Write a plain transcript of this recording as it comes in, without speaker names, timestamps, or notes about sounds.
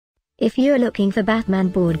If you're looking for Batman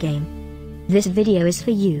board game, this video is for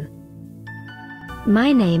you.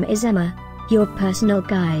 My name is Emma, your personal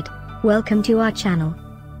guide. Welcome to our channel.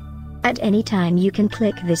 At any time you can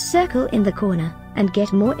click this circle in the corner, and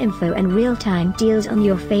get more info and real-time deals on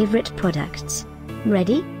your favorite products.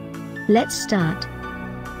 Ready? Let's start.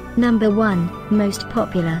 Number 1, Most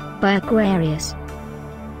Popular, by Aquarius.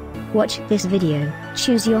 Watch this video,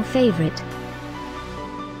 choose your favorite.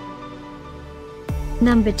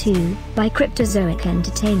 Number 2, by Cryptozoic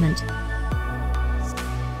Entertainment.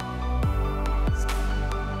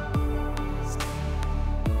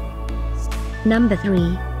 Number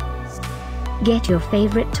 3. Get your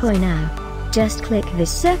favorite toy now. Just click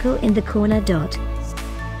this circle in the corner dot.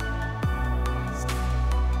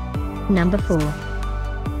 Number 4.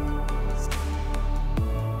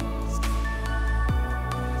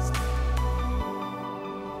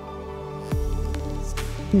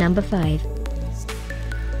 Number 5.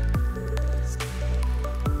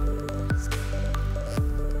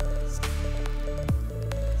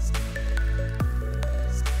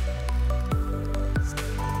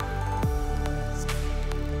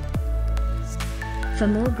 For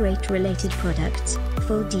more great related products,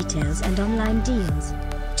 full details and online deals,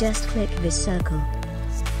 just click this circle.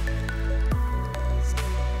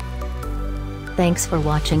 Thanks for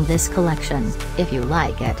watching this collection. If you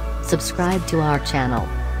like it, subscribe to our channel.